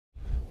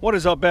What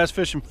is up, bass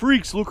fishing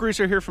freaks? Luke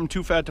Reeser here from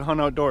Too Fat to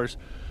Hunt Outdoors.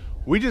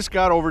 We just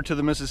got over to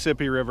the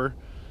Mississippi River.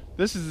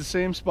 This is the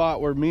same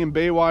spot where me and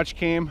Baywatch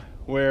came,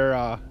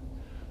 where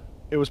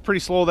it was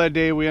pretty slow that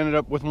day. We ended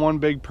up with one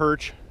big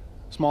perch,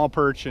 small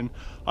perch, and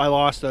I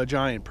lost a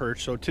giant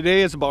perch. So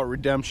today is about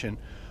redemption.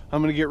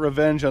 I'm gonna get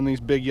revenge on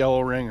these big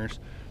yellow ringers.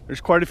 There's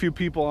quite a few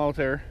people out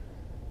there.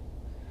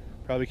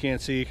 Probably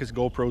can't see because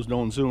GoPros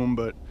don't zoom,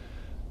 but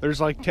there's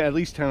like at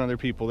least 10 other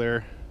people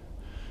there.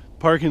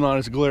 Parking lot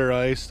is glitter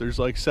ice. There's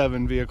like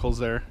 7 vehicles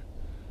there.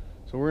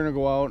 So we're gonna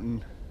go out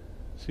and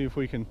see if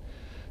we can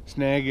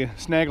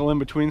snaggle in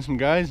between some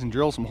guys and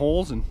drill some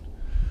holes and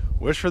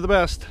wish for the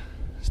best.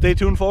 Stay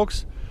tuned,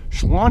 folks.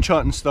 Slaunch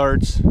hunting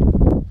starts.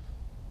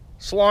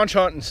 Slaunch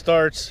hunting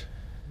starts.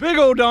 Big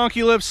old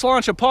donkey lips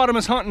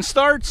slaunchopotamus hunting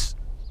starts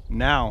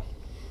now.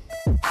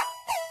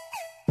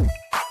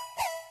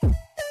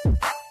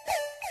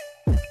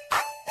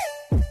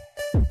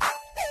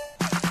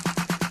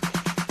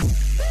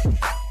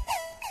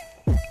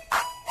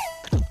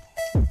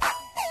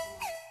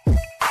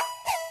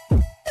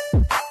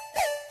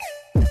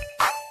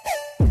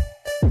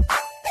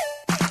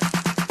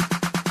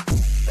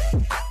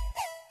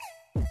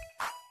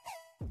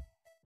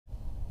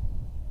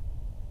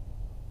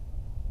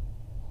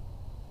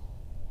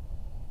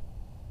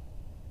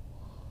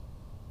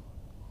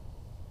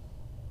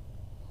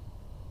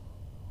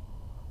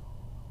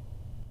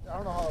 I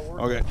don't know how it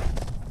works. Okay,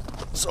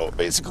 so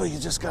basically you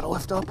just gotta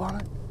lift up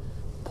on it,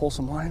 pull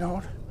some line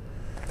out,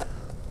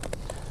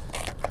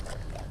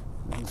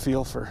 and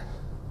feel for.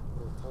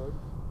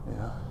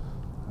 Yeah,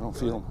 I don't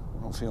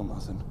feel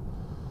nothing.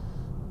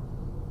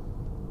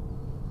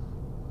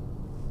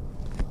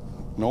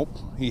 Nope,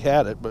 he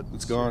had it, but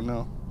it's gone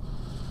now.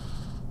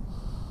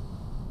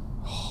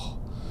 Oh,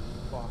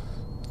 Fuck.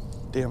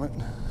 damn it.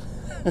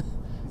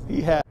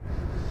 He had.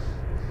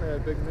 We had a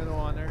big minnow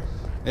on there.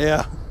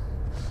 Yeah.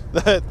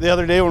 The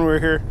other day when we were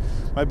here,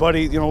 my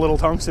buddy, little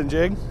tungsten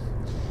jig,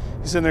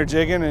 he's in there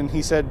jigging, and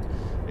he said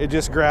it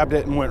just grabbed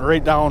it and went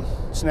right down,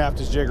 snapped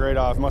his jig right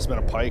off. Must have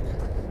been a pike.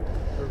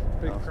 Or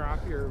big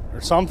crappie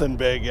Or something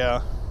big,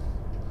 yeah.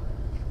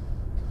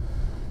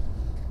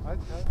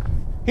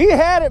 He He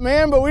had it,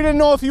 man, but we didn't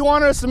know if you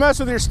wanted us to mess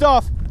with your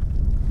stuff.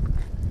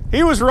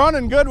 He was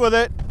running good with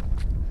it.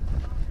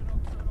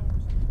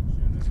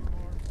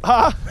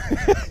 Huh?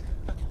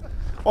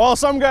 Well,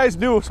 some guys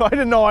do, so I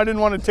didn't know. I didn't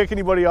want to tick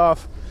anybody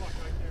off.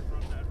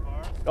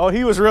 Oh,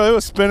 it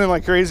was spinning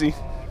like crazy.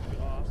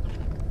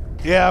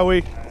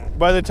 Yeah,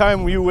 by the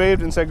time you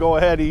waved and said go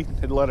ahead, he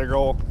had let it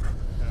go.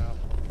 Yeah.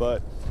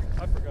 But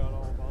I forgot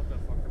all about that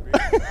fucker being.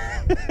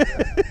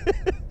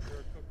 They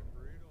were cooking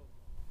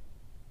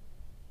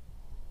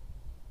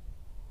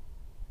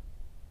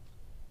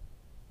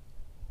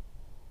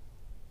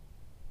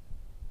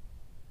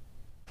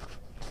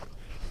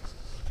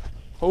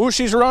burritos. oh,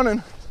 she's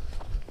running.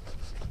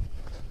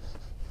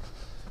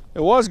 It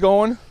was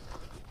going.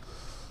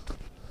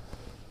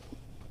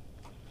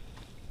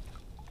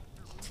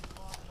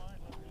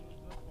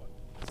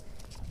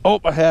 Oh,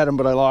 I had him,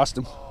 but I lost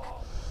him.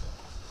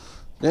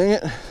 Dang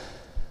it.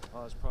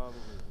 Oh, it's probably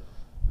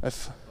the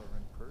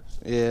ring perch.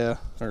 Yeah,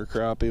 or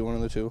crappie, one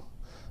of the two.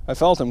 I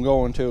felt him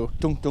going too.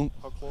 Dunk, dunk.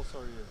 How close are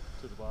you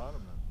to the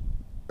bottom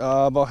then?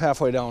 About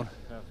halfway down.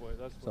 Halfway.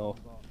 That's what So. it's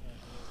about.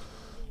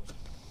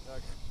 I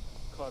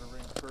caught a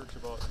ring perch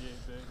about yay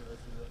big, and I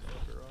threw that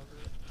fucker on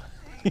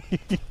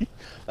there.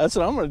 That's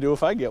what I'm gonna do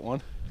if I get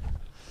one.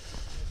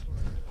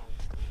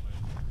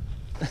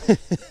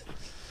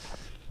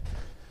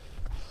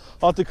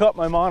 I'll have to cut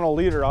my mono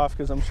leader off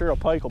because I'm sure a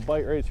pike will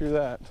bite right through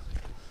that.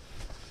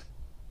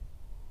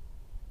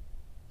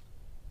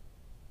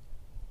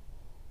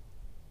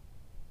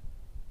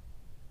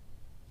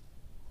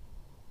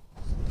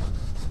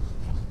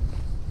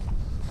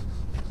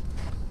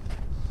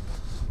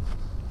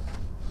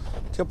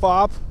 Tip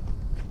off.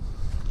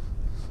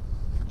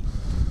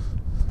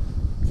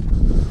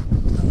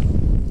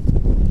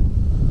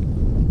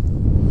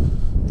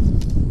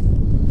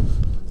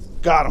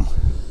 Got him.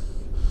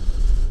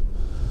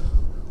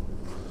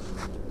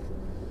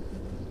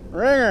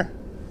 Ringer.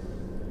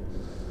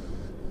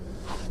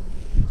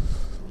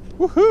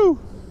 Woohoo!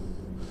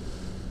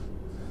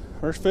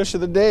 First fish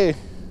of the day.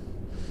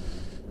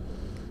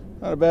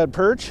 Not a bad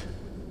perch.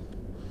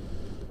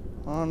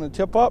 On the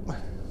tip up.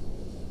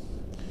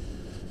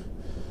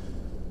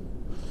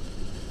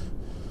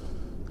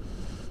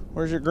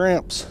 Where's your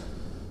Gramps?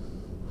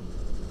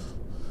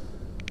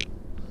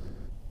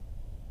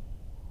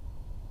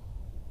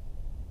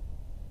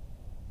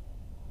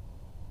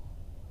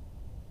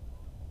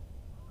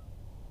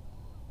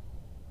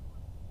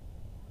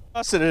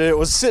 It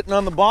was sitting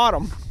on the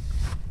bottom.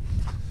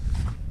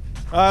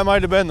 It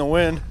might have been the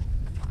wind.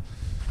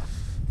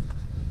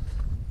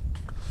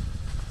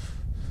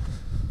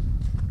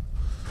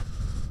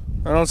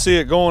 I don't see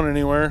it going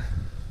anywhere.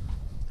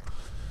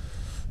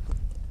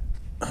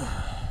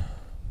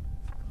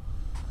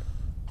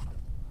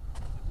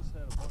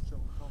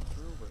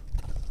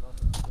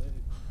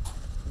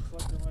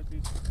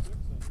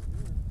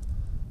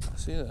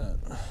 see that.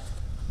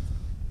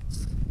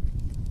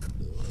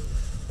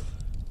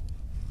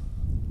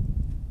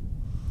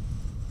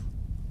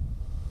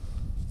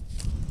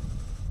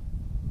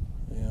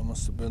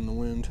 Must have been the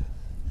wind.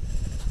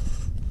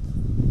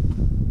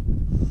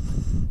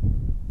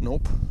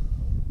 Nope.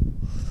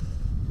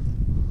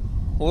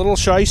 A little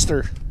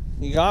shyster.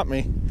 You got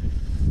me.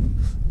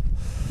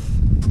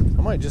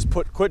 I might just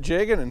quit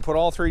jigging and put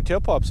all 3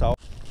 tip ups out.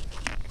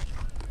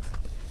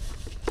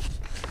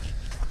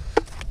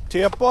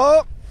 Tip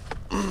up.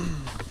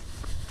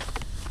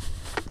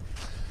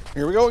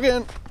 Here we go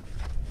again.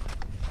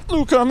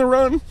 Luke on the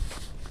run.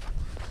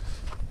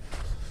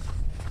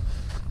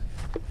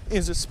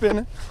 Is it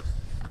spinning?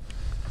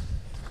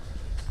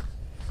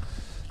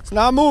 It's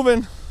not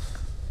moving.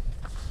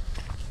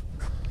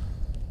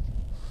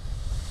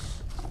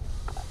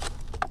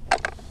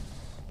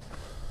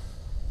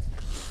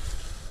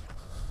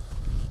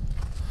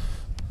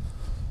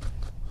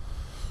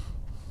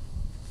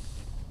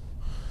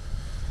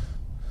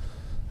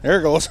 There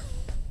it goes.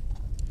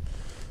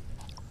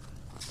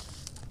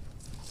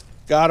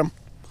 Got him.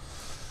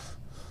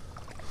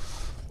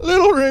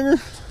 Little ringer.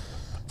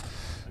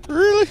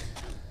 Really?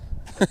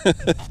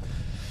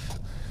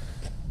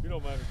 You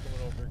don't mind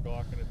coming over and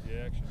gawking at the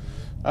action, do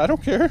you? I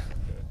don't care. Okay.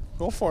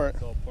 Go for it.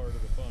 It's all part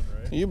of the fun,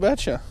 right? You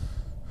betcha.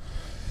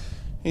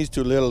 He's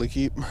too little to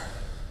keep.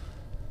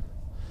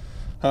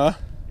 Huh?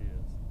 He is.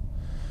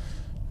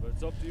 But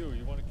it's up to you.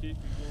 You want to keep,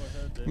 you go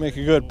ahead. They Make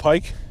a good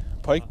pike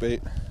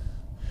bait.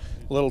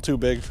 A little too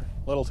big for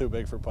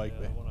pike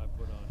yeah, bait. The one I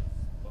put on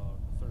about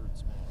a third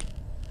small.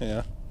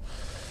 Yeah.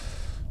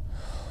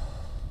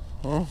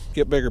 Well,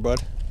 get bigger,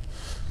 bud.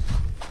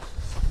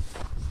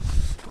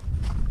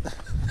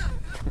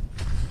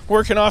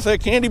 Working off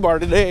that candy bar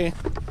today.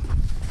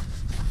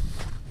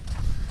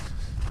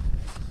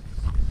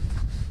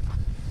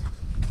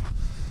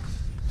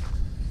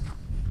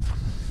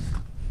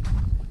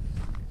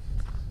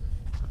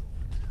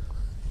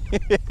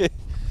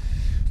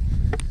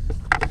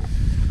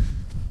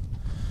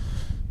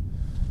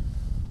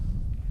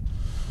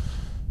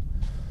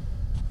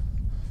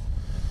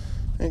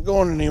 Ain't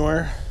going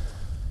anywhere.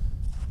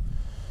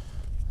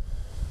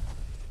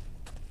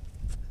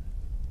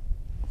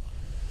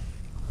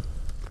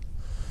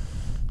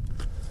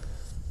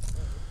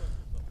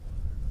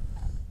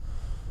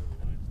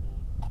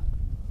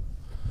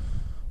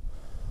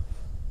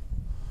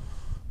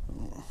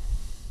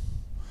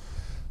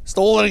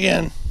 Stole it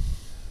again.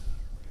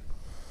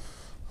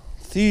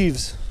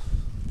 Thieves.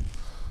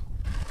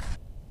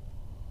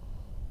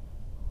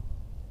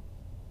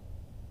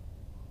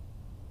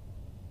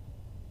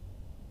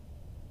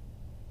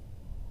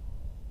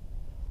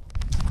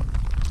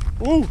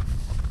 Woo!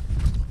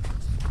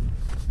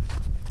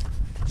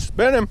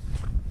 Spin him.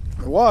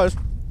 It was.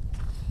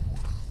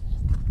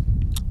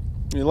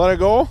 You let it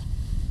go?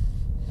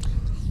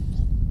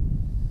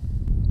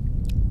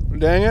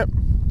 Dang it.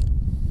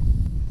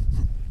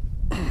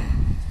 I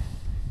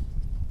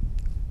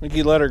think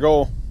he let her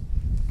go.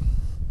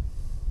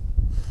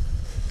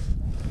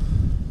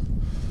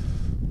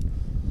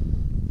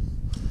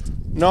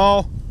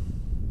 No.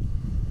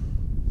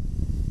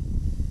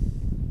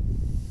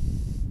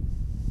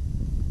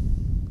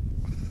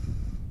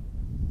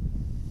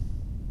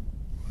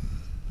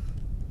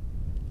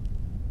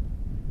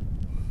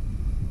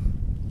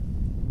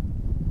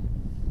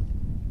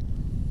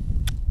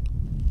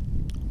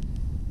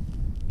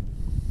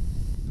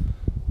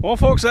 Well,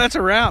 folks, that's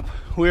a wrap.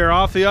 We are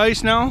off the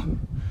ice now.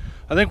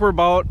 I think we're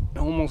about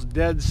almost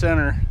dead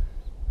center,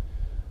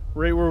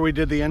 right where we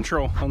did the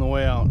intro on the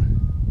way out.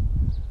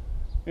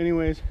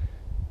 Anyways,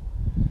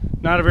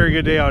 not a very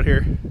good day out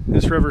here.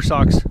 This river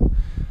sucks.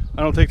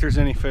 I don't think there's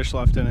any fish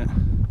left in it.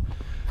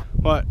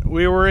 But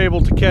we were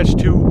able to catch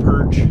 2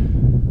 perch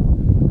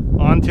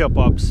on tip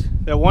ups.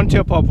 That one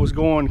tip up was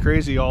going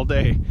crazy all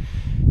day.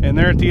 And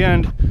there at the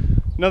end,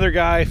 another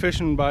guy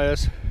fishing by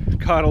us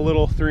caught a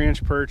little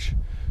 3-inch perch.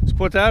 Just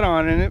put that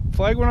on and it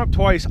flag went up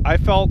twice. I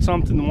felt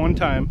something one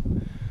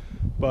time,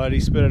 but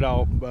he spit it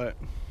out. But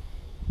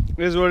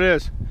it is what it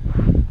is.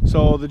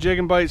 So the jig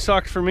and bite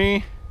sucked for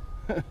me.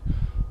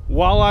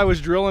 While I was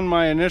drilling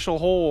my initial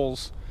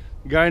holes,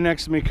 the guy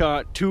next to me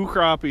caught 2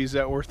 crappies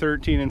that were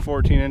 13 and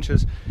 14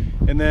 inches,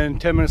 and then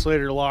 10 minutes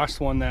later lost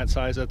one that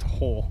size at the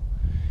hole.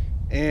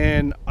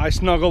 And I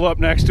snuggled up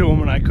next to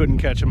him and I couldn't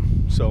catch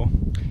him. So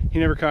he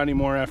never caught any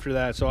more after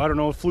that. So I don't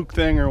know, a fluke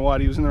thing or what.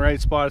 He was in the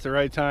right spot at the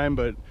right time,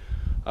 but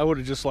I would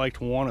have just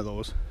liked one of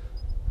those.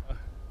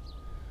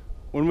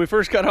 When we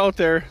first got out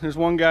there, there's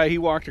one guy, he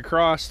walked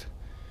across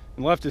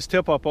and left his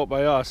tip up out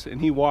by us,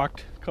 and he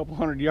walked a couple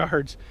hundred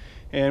yards,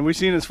 and we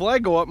seen his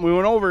flag go up, and we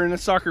went over, and the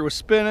sucker was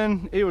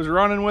spinning. He was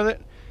running with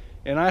it,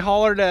 and I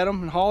hollered at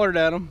him and hollered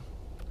at him.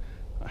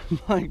 I'm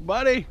like,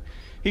 buddy.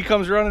 He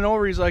comes running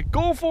over, he's like,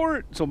 go for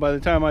it. So by the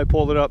time I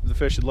pulled it up, the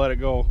fish had let it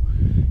go.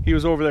 He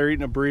was over there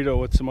eating a burrito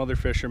with some other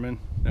fishermen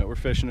that were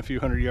fishing a few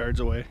hundred yards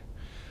away.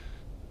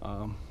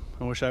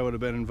 I wish I would have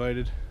been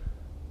invited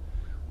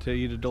to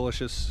eat a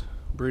delicious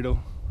burrito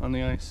on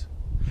the ice.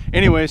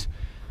 Anyways,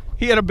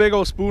 he had a big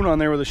old spoon on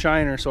there with a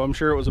shiner, so I'm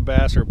sure it was a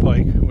bass or a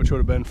pike, which would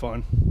have been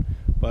fun.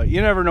 But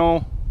you never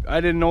know. I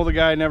didn't know the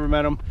guy, never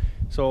met him.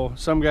 So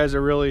some guys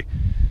are really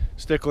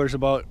sticklers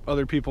about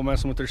other people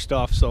messing with their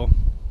stuff. So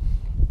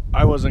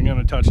I wasn't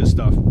gonna touch this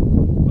stuff.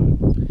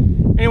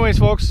 But anyways,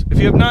 folks, if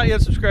you have not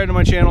yet subscribed to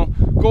my channel,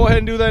 go ahead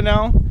and do that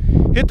now.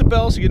 Hit the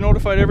bell so you get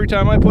notified every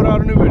time I put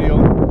out a new video.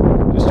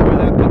 Destroy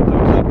that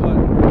thumbs up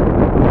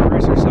button.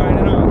 Racer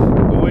signing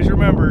off. Always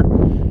remember,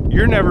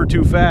 you're never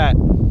too fat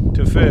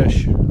to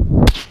fish.